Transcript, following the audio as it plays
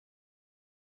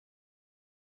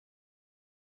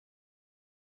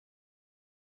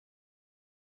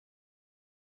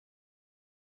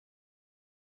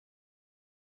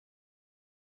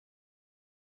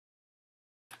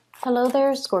Hello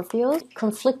there, Scorpios.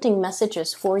 Conflicting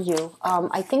messages for you.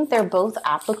 I think they're both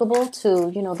applicable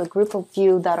to, the group of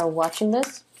you that are watching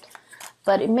this.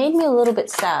 But it made me a little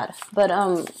bit sad. But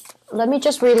let me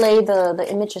just relay the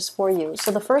images for you.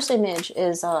 So the first image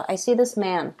is I see this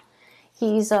man.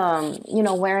 He's,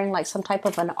 wearing like some type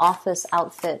of an office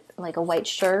outfit, like a white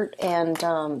shirt and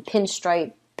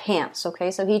pinstripe pants.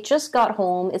 Okay, so he just got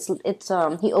home.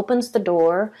 He opens the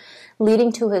door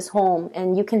leading to his home,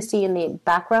 and you can see in the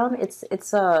background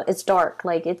it's dark,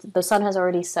 like the sun has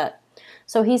already set.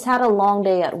 So he's had a long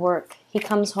day at work. He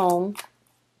comes home,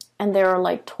 and there are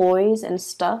like toys and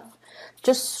stuff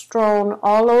just strewn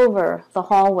all over the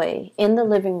hallway in the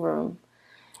living room.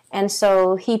 And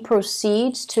so he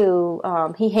proceeds to,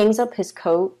 he hangs up his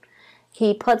coat,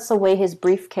 he puts away his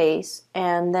briefcase,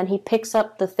 and then he picks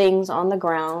up the things on the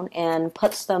ground and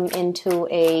puts them into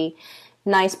a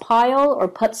nice pile or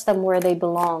puts them where they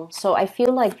belong. So I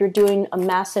feel like you're doing a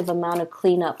massive amount of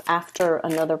cleanup after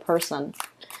another person.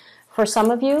 For some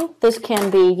of you, this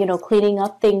can be, cleaning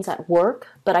up things at work,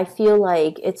 but I feel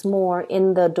like it's more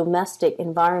in the domestic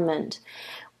environment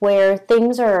where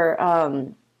things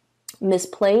are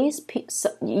misplaced.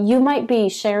 You might be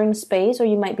sharing space, or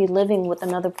you might be living with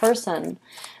another person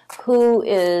who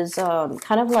is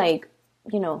kind of like,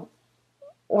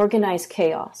 organized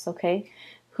chaos, okay?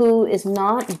 Who is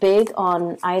not big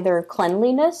on either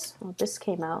cleanliness, oh, this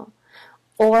came out,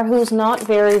 or who's not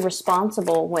very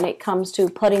responsible when it comes to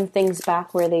putting things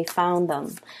back where they found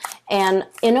them. And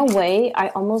in a way, I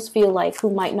almost feel like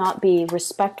who might not be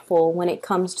respectful when it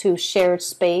comes to shared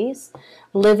space,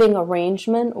 living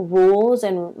arrangement, rules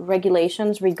and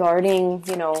regulations regarding,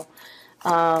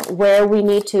 where we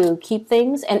need to keep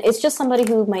things. And it's just somebody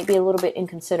who might be a little bit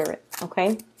inconsiderate,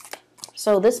 okay?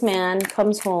 So this man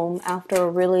comes home after a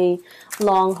really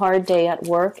long, hard day at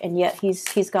work, and yet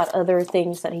he's got other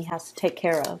things that he has to take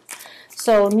care of.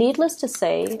 So needless to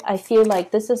say, I feel like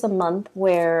this is a month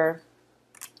where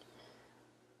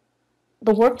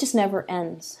the work just never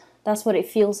ends. That's what it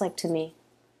feels like to me.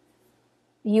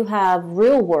 You have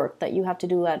real work that you have to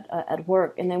do at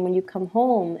work, and then when you come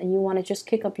home and you want to just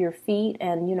kick up your feet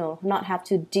and, not have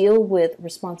to deal with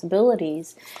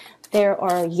responsibilities, there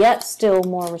are yet still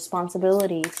more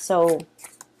responsibilities. So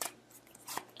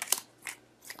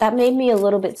that made me a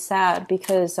little bit sad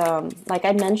because, like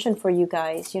I mentioned for you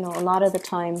guys, a lot of the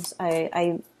times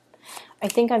I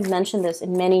think I've mentioned this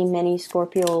in many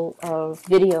Scorpio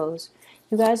videos.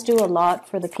 You guys do a lot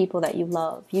for the people that you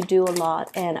love. You do a lot,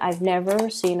 and I've never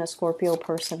seen a Scorpio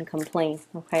person complain,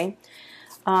 okay?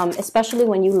 Especially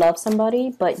when you love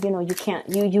somebody, but, you can't,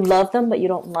 you love them, but you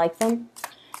don't like them.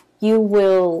 You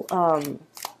will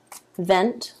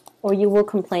vent, or you will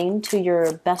complain to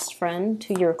your best friend,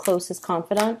 to your closest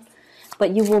confidant,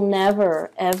 but you will never,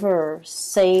 ever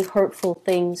say hurtful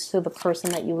things to the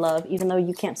person that you love, even though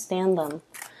you can't stand them.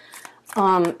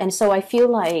 And so I feel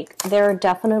like there are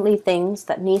definitely things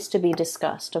that needs to be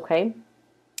discussed, okay?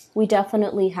 We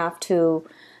definitely have to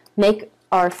make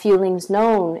our feelings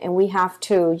known, and we have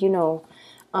to,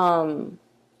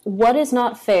 what is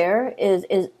not fair is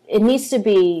it needs to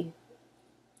be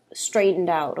straightened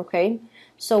out, okay?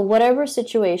 So whatever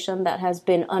situation that has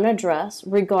been unaddressed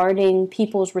regarding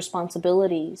people's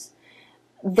responsibilities,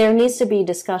 there needs to be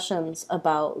discussions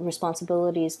about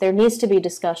responsibilities. There needs to be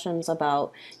discussions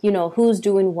about, who's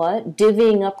doing what,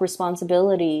 divvying up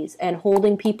responsibilities and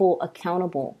holding people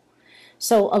accountable.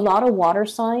 So a lot of water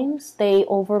signs, they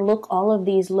overlook all of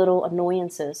these little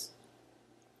annoyances.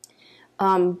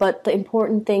 But the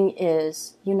important thing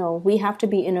is, we have to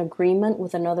be in agreement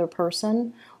with another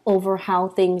person over how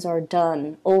things are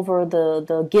done, over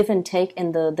the give and take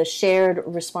and the shared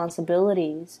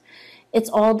responsibilities. It's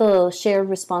all the shared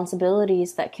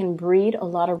responsibilities that can breed a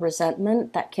lot of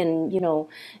resentment, that can,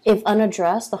 if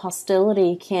unaddressed, the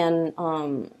hostility can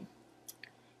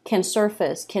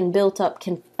surface, can build up,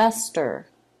 can fester.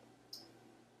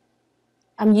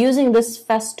 I'm using this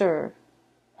fester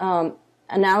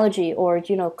analogy, or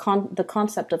the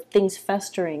concept of things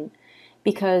festering,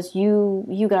 because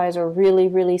you guys are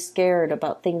really scared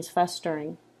about things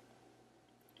festering.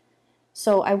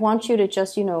 So I want you to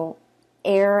just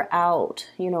air out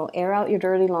your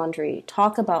dirty laundry.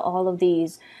 Talk about all of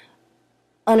these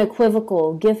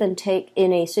unequivocal give and take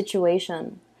in a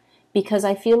situation, because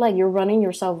I feel like you're running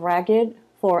yourself ragged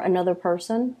for another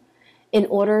person in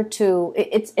order to,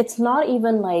 it's not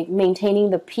even like maintaining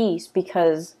the peace,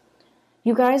 because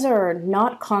you guys are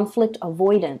not conflict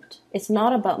avoidant. It's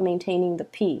not about maintaining the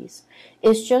peace.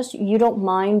 It's just you don't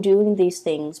mind doing these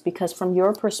things because from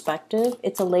your perspective,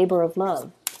 it's a labor of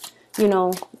love.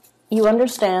 You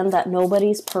understand that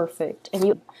nobody's perfect,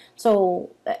 and so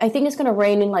I think it's going to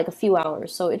rain in like a few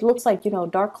hours. So it looks like,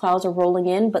 dark clouds are rolling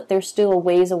in, but they're still a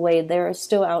ways away. They're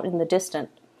still out in the distant.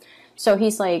 So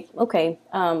he's like, okay,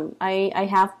 I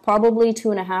have probably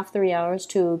 2.5, 3 hours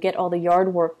to get all the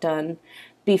yard work done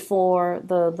before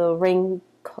the rain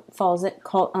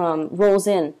rolls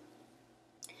in.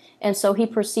 And so he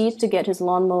proceeds to get his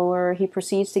lawnmower, he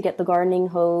proceeds to get the gardening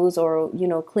hose, or,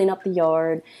 clean up the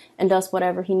yard, and does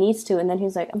whatever he needs to. And then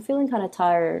he's like, I'm feeling kind of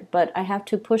tired, but I have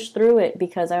to push through it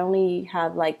because I only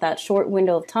have like that short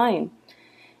window of time.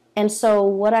 And so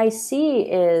what I see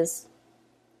is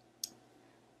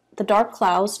the dark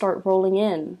clouds start rolling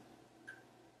in.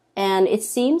 And it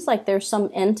seems like there's some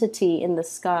entity in the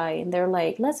sky, and they're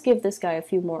like, let's give this guy a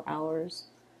few more hours.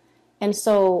 And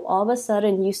so all of a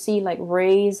sudden you see like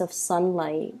rays of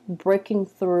sunlight breaking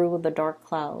through the dark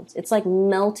clouds. It's like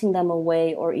melting them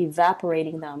away or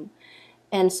evaporating them.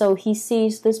 And so he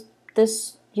sees this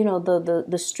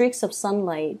the streaks of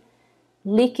sunlight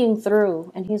leaking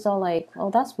through, and he's all like,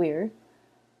 oh, that's weird.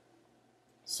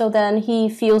 So then he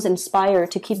feels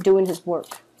inspired to keep doing his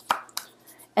work.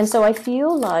 And so I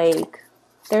feel like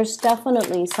there's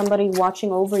definitely somebody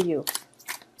watching over you.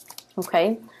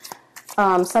 Okay?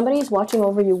 Somebody's watching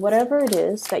over you, whatever it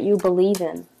is that you believe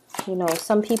in.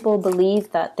 Some people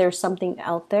believe that there's something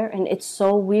out there, and it's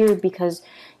so weird because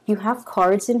you have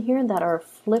cards in here that are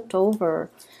flipped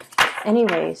over.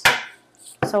 Anyways,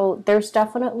 so there's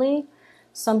definitely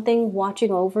something watching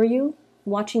over you,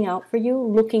 watching out for you,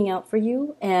 looking out for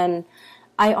you, and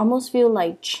I almost feel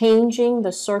like changing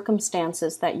the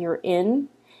circumstances that you're in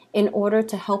order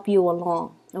to help you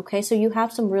along. Okay, so you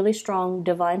have some really strong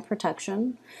divine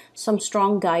protection, some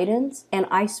strong guidance, and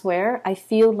I swear, I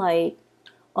feel like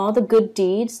all the good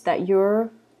deeds that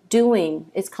you're doing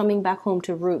is coming back home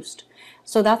to roost.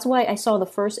 So that's why I saw the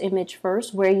first image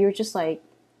first, where you're just like,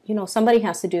 somebody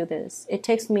has to do this. It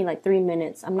takes me like 3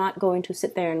 minutes. I'm not going to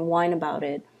sit there and whine about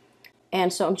it.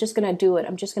 And so I'm just going to do it.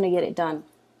 I'm just going to get it done.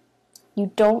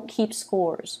 You don't keep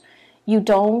scores. You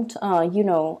don't,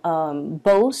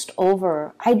 boast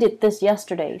over, I did this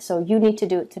yesterday, so you need to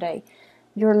do it today.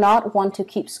 You're not one to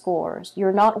keep scores.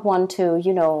 You're not one to,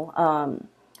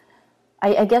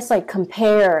 I guess like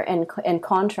compare and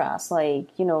contrast,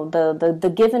 like,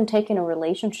 the give and take in a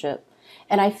relationship.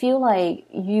 And I feel like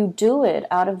you do it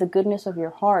out of the goodness of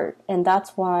your heart. And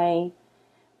that's why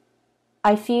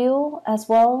I feel as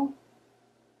well,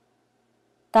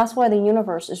 that's why the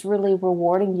universe is really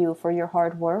rewarding you for your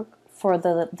hard work, for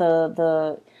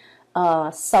the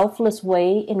selfless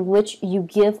way in which you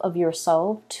give of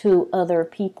yourself to other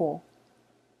people.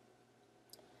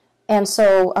 And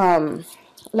so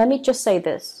let me just say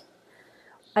this.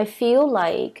 I feel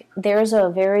like there's a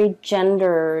very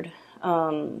gendered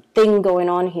thing going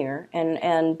on here.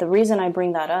 And the reason I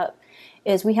bring that up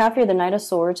is we have here the Knight of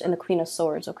Swords and the Queen of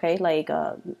Swords, okay? Like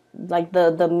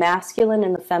the masculine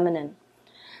and the feminine.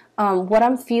 What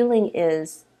I'm feeling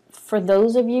is, for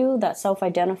those of you that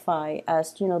self-identify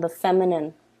as, the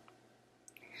feminine,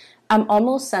 I'm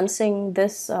almost sensing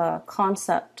this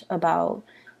concept about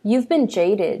you've been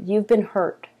jaded, you've been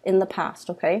hurt in the past,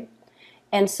 okay?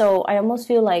 And so I almost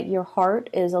feel like your heart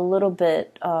is a little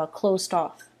bit closed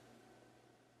off.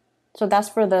 So that's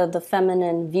for the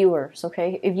feminine viewers,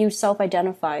 okay? If you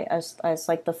self-identify as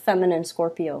like the feminine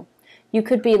Scorpio, you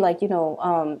could be like,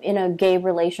 in a gay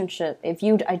relationship. If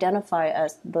you identify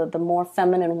as the more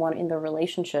feminine one in the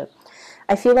relationship,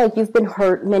 I feel like you've been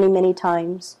hurt many, many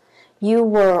times. You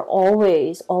were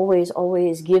always, always,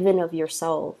 always given of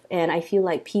yourself. And I feel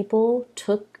like people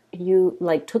took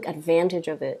advantage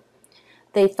of it.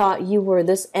 They thought you were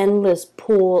this endless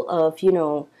pool of,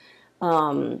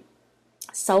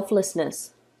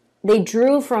 selflessness. They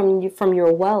drew from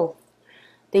your wealth.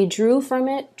 They drew from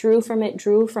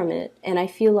it. And I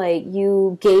feel like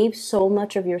you gave so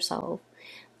much of yourself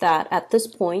that at this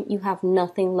point you have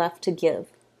nothing left to give.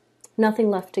 Nothing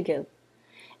left to give.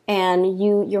 And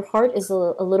your heart is a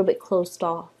little bit closed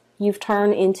off. You've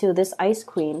turned into this Ice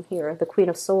Queen here, the Queen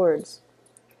of Swords.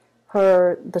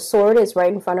 The sword is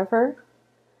right in front of her.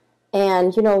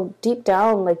 And, deep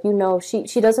down,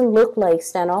 she doesn't look like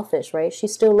standoffish, right? She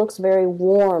still looks very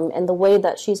warm. And the way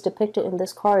that she's depicted in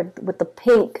this card with the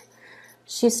pink,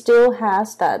 she still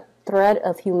has that thread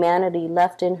of humanity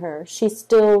left in her. She's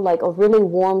still like a really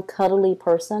warm, cuddly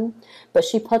person. But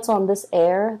she puts on this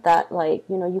air that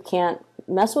you can't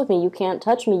mess with me. You can't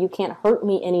touch me. You can't hurt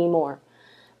me anymore.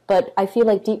 But I feel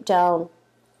like deep down,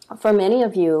 for many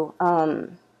of you,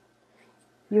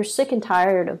 you're sick and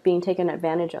tired of being taken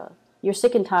advantage of. You're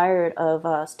sick and tired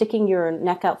of sticking your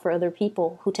neck out for other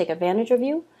people who take advantage of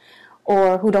you,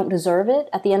 or who don't deserve it,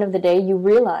 at the end of the day, you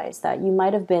realize that you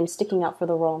might have been sticking out for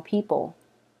the wrong people.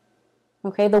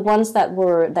 Okay, the ones that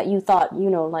you thought,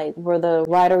 like were the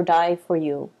ride or die for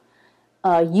you.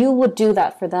 You would do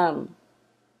that for them.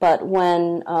 But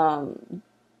when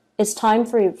it's time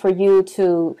for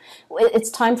it's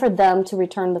time for them to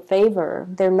return the favor,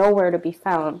 they're nowhere to be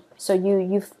found. So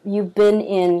you've been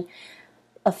in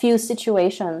a few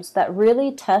situations that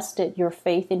really tested your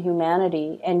faith in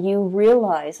humanity, and you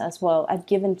realize as well, I've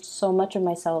given so much of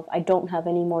myself, I don't have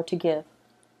any more to give.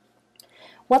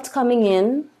 What's coming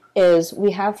in is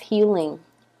we have healing.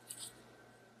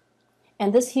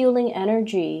 And this healing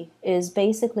energy is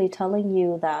basically telling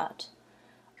you that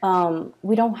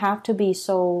we don't have to be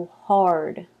so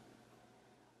hard.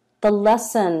 The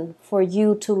lesson for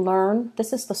you to learn,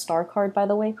 this is the star card, by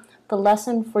the way, the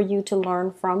lesson for you to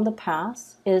learn from the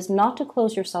past is not to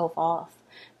close yourself off,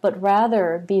 but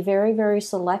rather be very, very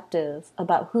selective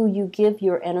about who you give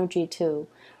your energy to.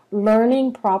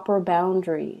 Learning proper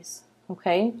boundaries,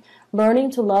 okay? Learning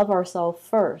to love ourselves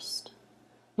first.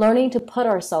 Learning to put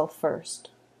ourselves first.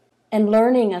 And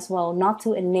learning as well not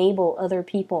to enable other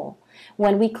people.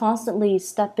 When we constantly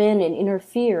step in and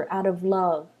interfere out of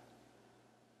love,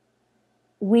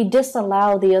 we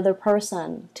disallow the other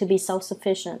person to be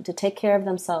self-sufficient, to take care of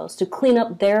themselves, to clean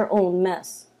up their own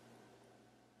mess.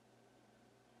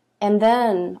 And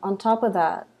then, on top of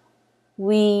that,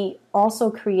 we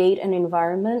also create an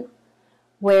environment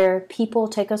where people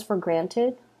take us for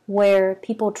granted, where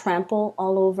people trample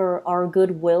all over our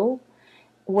goodwill,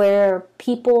 where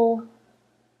people,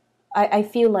 I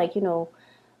feel like,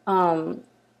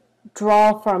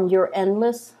 draw from your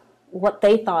endless, what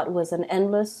they thought was an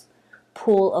endless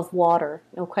pool of water,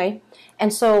 okay?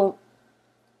 And so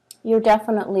you're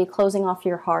definitely closing off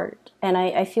your heart. And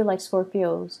I feel like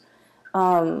Scorpios,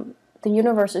 the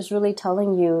universe is really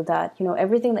telling you that,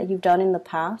 everything that you've done in the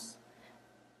past,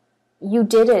 you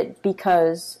did it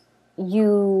because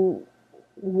you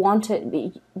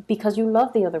wanted, because you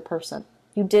love the other person.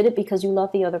 You did it because you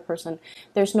love the other person.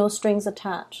 There's no strings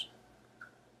attached.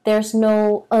 There's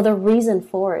no other reason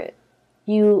for it.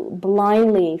 You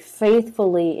blindly,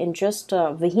 faithfully, and just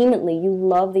vehemently, you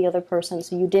love the other person,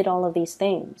 so you did all of these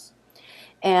things.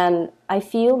 And I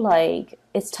feel like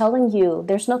it's telling you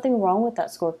there's nothing wrong with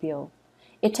that, Scorpio.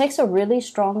 It takes a really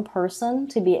strong person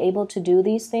to be able to do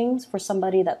these things for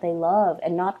somebody that they love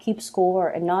and not keep score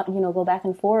and not, go back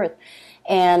and forth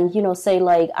and, say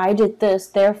like, I did this,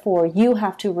 therefore you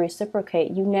have to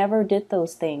reciprocate. You never did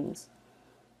those things.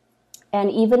 And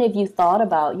even if you thought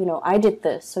about, I did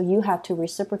this, so you have to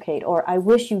reciprocate, or I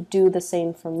wish you'd do the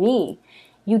same for me,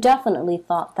 you definitely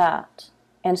thought that.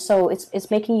 And so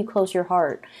it's making you close your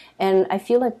heart. And I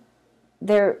feel like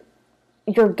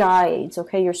your guides,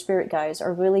 okay, your spirit guides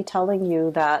are really telling you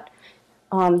that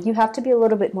you have to be a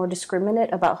little bit more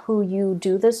discriminate about who you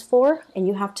do this for, and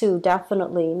you have to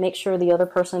definitely make sure the other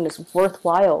person is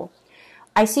worthwhile.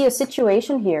 I see a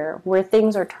situation here where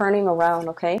things are turning around,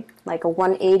 okay? Like a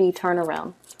 180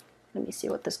 turnaround. Let me see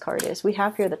what this card is. We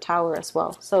have here the Tower as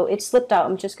well. So it slipped out.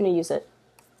 I'm just going to use it.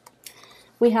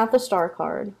 We have the Star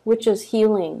card, which is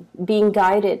healing, being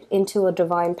guided into a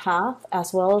divine path,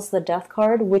 as well as the Death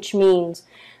card, which means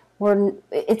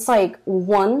it's like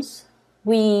once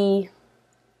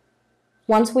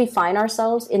we find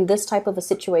ourselves in this type of a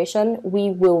situation, we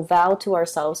will vow to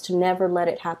ourselves to never let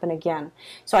it happen again.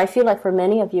 So I feel like for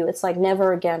many of you, it's like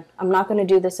never again. I'm not going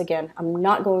to do this again. I'm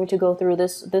not going to go through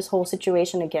this whole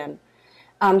situation again.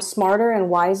 I'm smarter and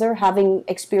wiser, having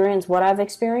experienced what I've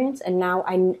experienced, and now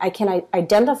I can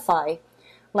identify,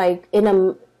 like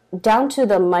down to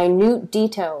the minute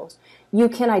details, you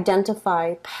can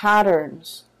identify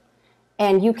patterns.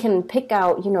 And you can pick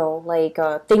out,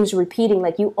 things repeating,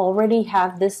 like you already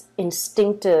have this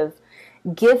instinctive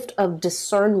gift of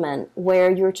discernment where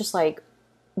you're just like,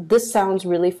 this sounds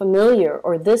really familiar,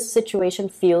 or this situation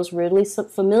feels really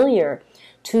familiar.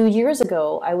 2 years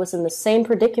ago, I was in the same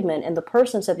predicament, and the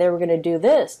person said they were going to do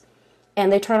this,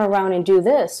 and they turn around and do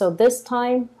this. So this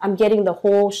time, I'm getting the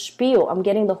whole spiel. I'm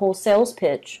getting the whole sales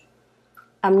pitch.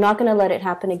 I'm not going to let it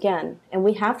happen again. And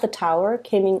we have the Tower.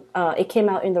 It came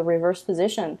out in the reverse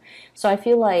position. So I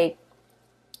feel like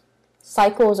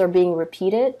cycles are being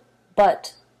repeated,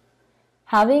 but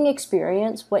having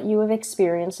experienced what you have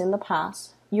experienced in the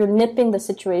past, you're nipping the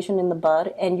situation in the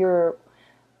bud, and you're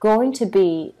going to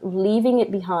be leaving it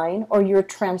behind, or you're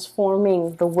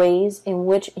transforming the ways in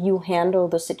which you handle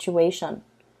the situation.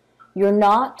 You're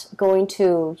not going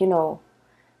to,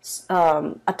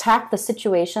 attack the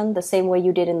situation the same way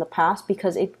you did in the past,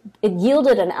 because it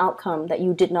yielded an outcome that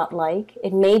you did not like.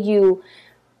 It made you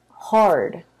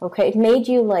hard, okay? It made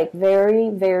you like very,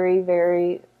 very,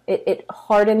 very, it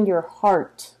hardened your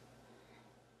heart.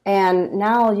 And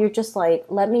now you're just like,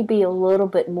 let me be a little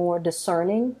bit more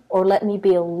discerning, or let me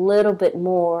be a little bit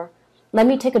more, let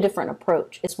me take a different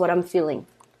approach, is what I'm feeling.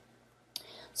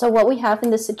 So what we have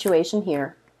in this situation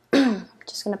here, I'm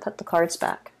just going to put the cards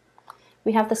back.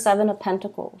 We have the Seven of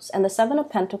Pentacles. And the Seven of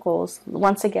Pentacles,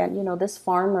 once again, you know, this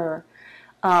farmer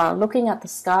looking at the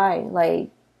sky, like,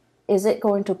 is it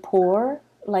going to pour?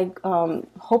 Like,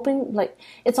 hoping, like,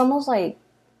 it's almost like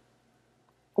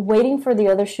waiting for the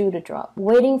other shoe to drop,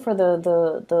 waiting for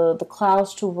the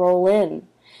clouds to roll in,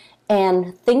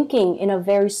 and thinking in a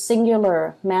very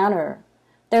singular manner.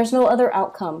 There's no other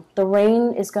outcome. The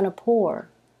rain is going to pour.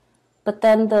 But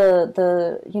then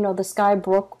the sky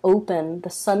broke open, the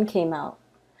sun came out.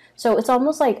 So it's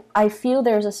almost like I feel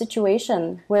there's a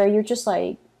situation where you're just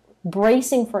like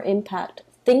bracing for impact,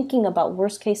 thinking about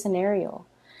worst case scenario.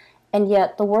 And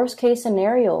yet the worst case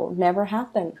scenario never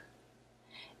happened.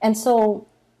 And so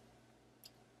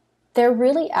they're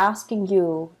really asking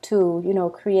you to, you know,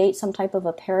 create some type of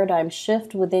a paradigm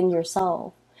shift within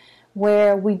yourself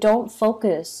where we don't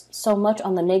focus so much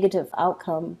on the negative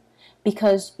outcome,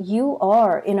 because you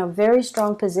are in a very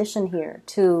strong position here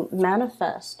to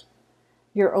manifest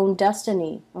your own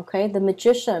destiny, okay? The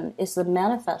magician is the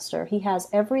manifester. He has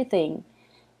everything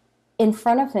in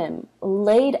front of him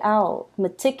laid out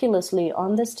meticulously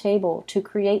on this table to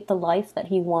create the life that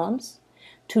he wants,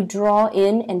 to draw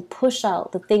in and push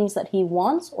out the things that he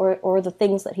wants or the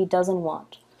things that he doesn't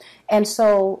want. And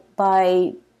so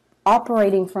by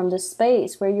operating from this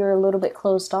space where you're a little bit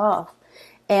closed off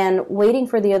and waiting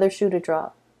for the other shoe to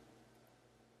drop,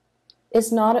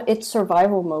 it's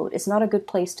survival mode. It's not a good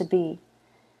place to be.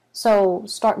 So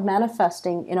start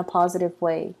manifesting in a positive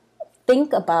way.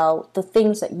 Think about the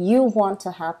things that you want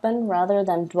to happen rather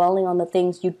than dwelling on the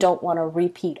things you don't want to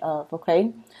repeat of,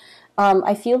 okay?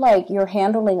 I feel like you're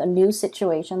handling a new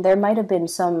situation. There might have been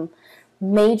some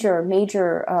major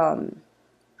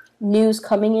news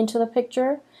coming into the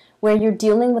picture where you're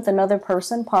dealing with another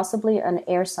person, possibly an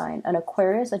air sign, an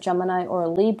Aquarius, a Gemini, or a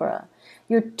Libra.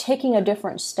 You're taking a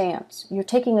different stance. You're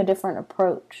taking a different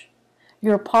approach.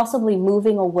 You're possibly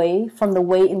moving away from the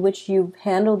way in which you've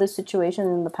handled this situation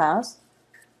in the past.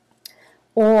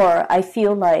 Or I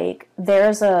feel like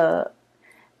there's a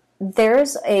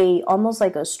almost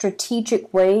like a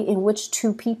strategic way in which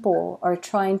two people are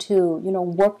trying to, you know,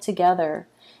 work together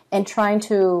and trying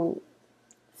to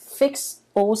fix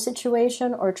old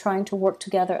situation or trying to work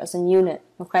together as a unit,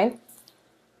 okay?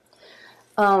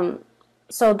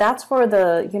 So that's for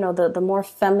the, you know, the more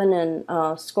feminine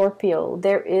Scorpio.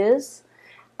 There is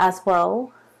as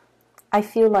well, I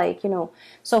feel like, you know,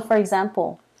 so for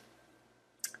example,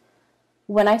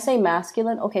 when I say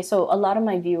masculine, okay, so a lot of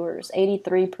my viewers,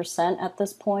 83% at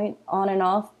this point, on and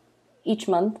off each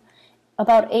month,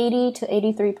 about 80 to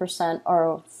 83%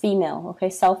 are female, okay,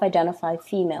 self-identified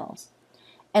females.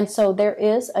 And so there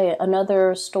is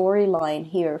another storyline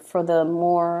here for the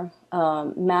more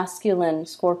masculine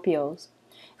Scorpios.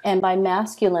 And by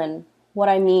masculine, what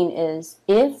I mean is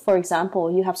if, for example,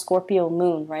 you have Scorpio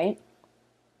moon, right?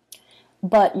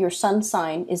 But your sun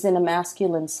sign is in a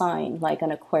masculine sign, like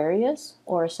an Aquarius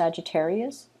or a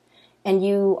Sagittarius, and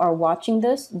you are watching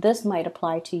this, this might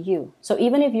apply to you. So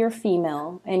even if you're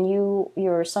female and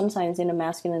your sun sign is in a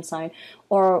masculine sign,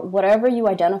 or whatever you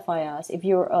identify as, if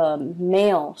you're a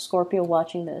male Scorpio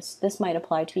watching this, this might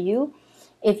apply to you.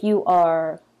 If you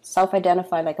are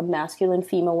self-identified like a masculine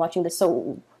female watching this,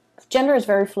 so gender is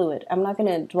very fluid. I'm not going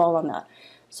to dwell on that.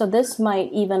 So this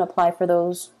might even apply for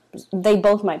those. They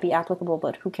both might be applicable,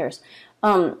 but who cares?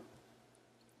 What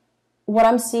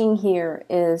I'm seeing here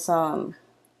is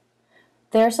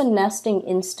there's a nesting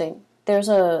instinct. There's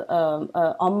a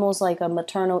almost like a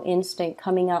maternal instinct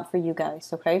coming out for you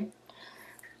guys, okay?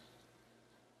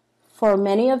 For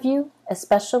many of you,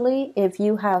 especially if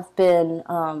you have been,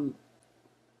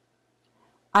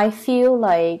 I feel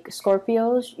like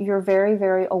Scorpios, you're very,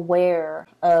 very aware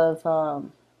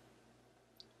of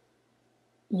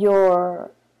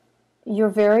you're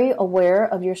very aware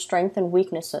of your strengths and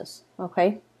weaknesses,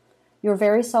 okay? You're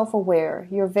very self-aware.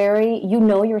 You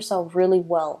know yourself really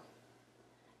well.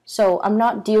 So I'm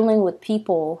not dealing with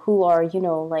people who are, you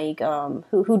know, like,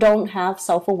 who don't have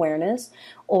self-awareness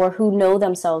or who know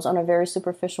themselves on a very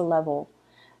superficial level.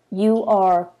 You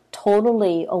are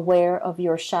totally aware of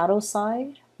your shadow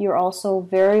side. You're also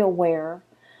very aware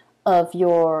of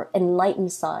your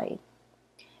enlightened side.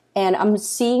 And I'm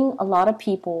seeing a lot of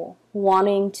people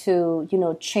wanting to, you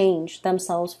know, change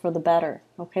themselves for the better,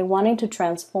 okay? Wanting to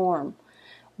transform,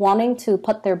 wanting to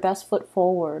put their best foot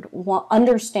forward,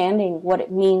 understanding what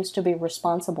it means to be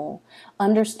responsible,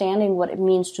 understanding what it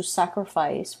means to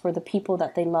sacrifice for the people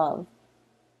that they love,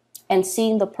 and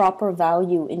seeing the proper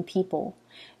value in people.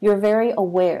 You're very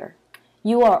aware.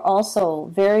 You are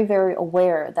also very, very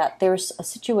aware that there's a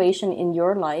situation in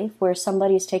your life where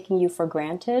somebody is taking you for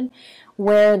granted,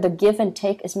 where the give and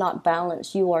take is not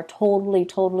balanced. You are totally,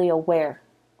 totally aware.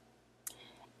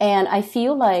 And I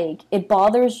feel like it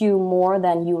bothers you more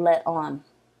than you let on.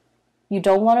 You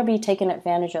don't want to be taken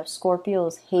advantage of.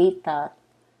 Scorpios hate that.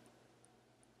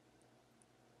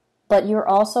 But you're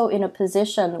also in a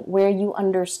position where you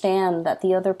understand that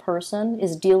the other person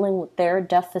is dealing with their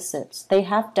deficits. They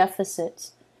have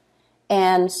deficits.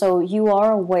 And so you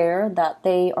are aware that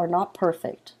they are not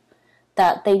perfect,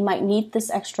 that they might need this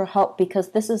extra help because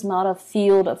this is not a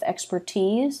field of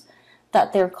expertise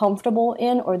that they're comfortable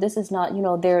in, or this is not,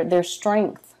 their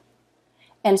strength.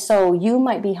 And so you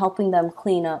might be helping them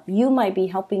clean up. You might be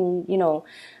helping,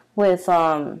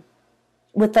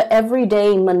 with the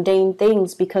everyday mundane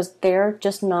things because they're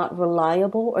just not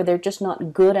reliable, or they're just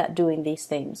not good at doing these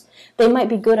things. They might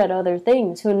be good at other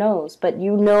things, who knows, but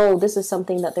this is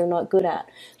something that they're not good at.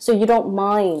 So you don't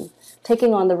mind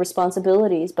taking on the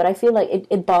responsibilities, but I feel like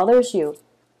it bothers you.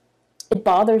 It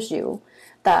bothers you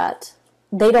that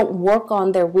they don't work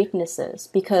on their weaknesses,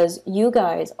 because you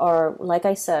guys are, like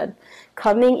I said,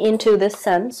 coming into this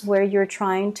sense where you're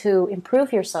trying to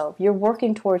improve yourself. You're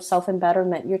working towards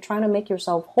self-embetterment. You're trying to make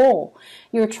yourself whole.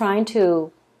 You're trying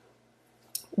to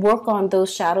work on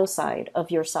those shadow side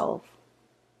of yourself.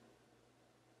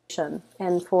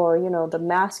 And for, the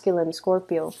masculine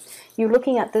Scorpio, you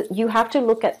have to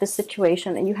look at this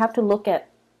situation, and you have to look at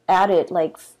it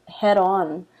like head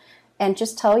on. And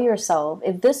just tell yourself,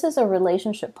 if this is a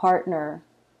relationship partner,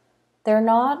 they're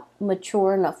not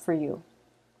mature enough for you.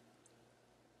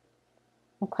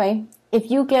 Okay? If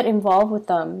you get involved with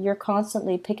them, you're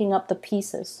constantly picking up the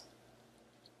pieces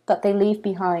that they leave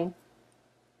behind.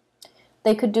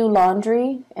 They could do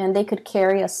laundry, and they could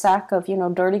carry a sack of,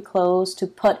 dirty clothes to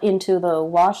put into the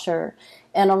washer.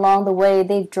 And along the way,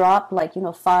 they've dropped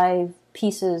 5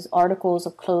 articles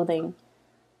of clothing.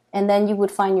 And then you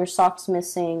would find your socks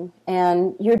missing,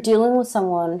 and you're dealing with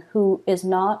someone who is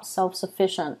not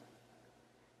self-sufficient,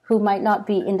 who might not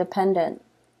be independent.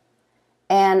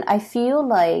 And I feel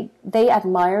like they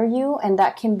admire you, and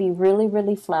that can be really,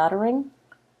 really flattering.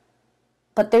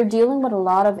 But they're dealing with a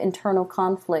lot of internal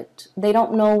conflict. They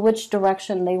don't know which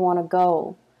direction they want to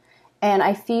go. And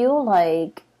I feel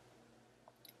like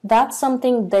that's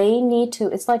something they need to,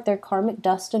 it's like their karmic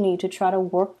destiny to try to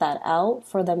work that out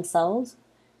for themselves.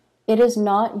 It is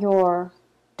not your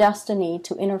destiny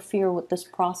to interfere with this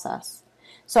process.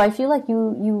 So I feel like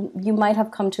you might have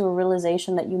come to a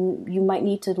realization that you might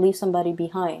need to leave somebody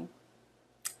behind.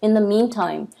 In the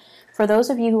meantime, for those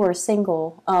of you who are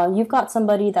single, you've got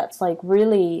somebody that's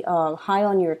really high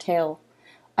on your tail.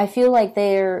 I feel like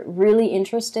they're really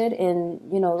interested in,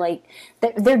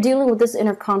 they're dealing with this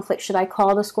inner conflict. Should I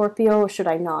call the Scorpio or should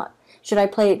I not? Should I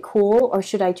play it cool, or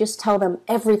should I just tell them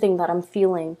everything that I'm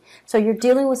feeling? So you're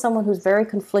dealing with someone who's very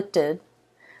conflicted,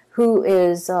 who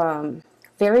is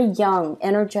very young,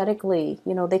 energetically.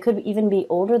 They could even be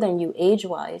older than you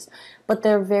age-wise, but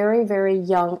they're very, very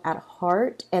young at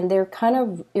heart, and they're kind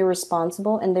of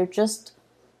irresponsible, and they're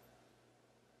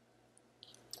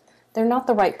not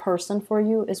the right person for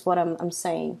you, is what I'm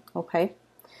saying, okay?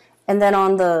 And then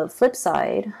on the flip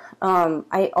side,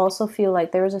 I also feel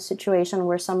like there is a situation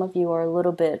where some of you are a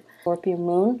little bit Scorpio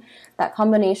moon. That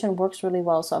combination works really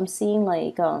well. So I'm seeing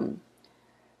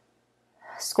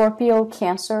Scorpio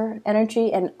Cancer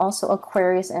energy and also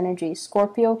Aquarius energy.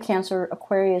 Scorpio, Cancer,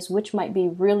 Aquarius, which might be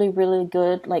really, really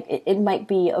good. It might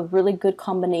be a really good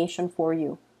combination for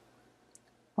you.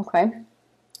 Okay.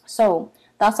 So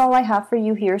that's all I have for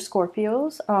you here,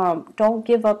 Scorpios. Don't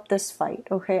give up this fight,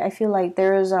 okay? I feel like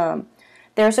there's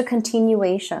a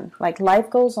continuation. Life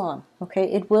goes on,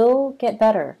 okay? It will get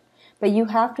better, but you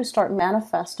have to start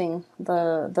manifesting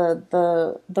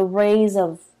the rays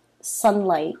of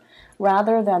sunlight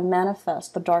rather than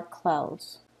manifest the dark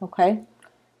clouds, okay?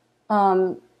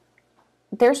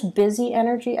 There's busy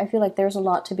energy. I feel like there's a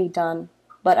lot to be done,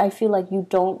 but I feel like you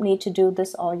don't need to do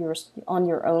this on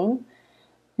your own.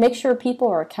 Make sure people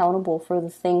are accountable for the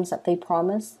things that they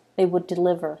promise they would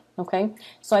deliver, okay?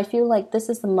 So I feel like this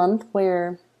is the month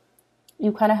where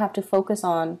you kind of have to focus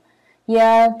on,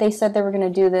 yeah, they said they were going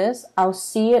to do this. I'll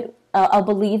see it. I'll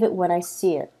believe it when I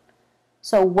see it.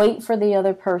 So wait for the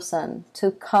other person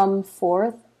to come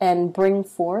forth and bring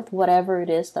forth whatever it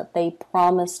is that they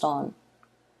promised on.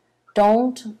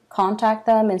 Don't contact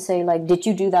them and say like, did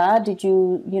you do that? Did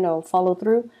you, follow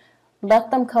through?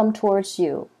 Let them come towards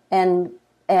you and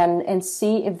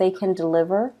see if they can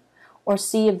deliver, or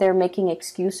see if they're making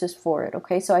excuses for it.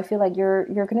 Okay, so I feel like you're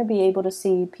going to be able to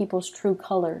see people's true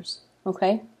colors.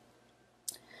 Okay,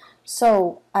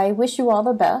 so I wish you all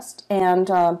the best, and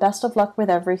best of luck with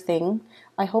everything.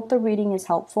 I hope the reading is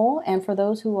helpful, and for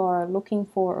those who are looking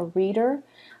for a reader,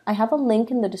 I have a link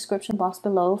in the description box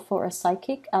below for a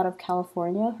psychic out of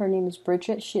California. Her name is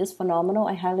Bridget. She is phenomenal.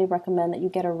 I highly recommend that you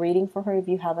get a reading for her if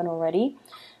you haven't already.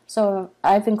 So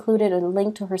I've included a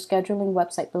link to her scheduling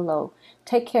website below.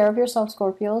 Take care of yourself,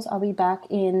 Scorpios. I'll be back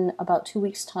in about 2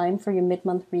 weeks' time for your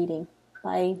mid-month reading.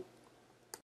 Bye.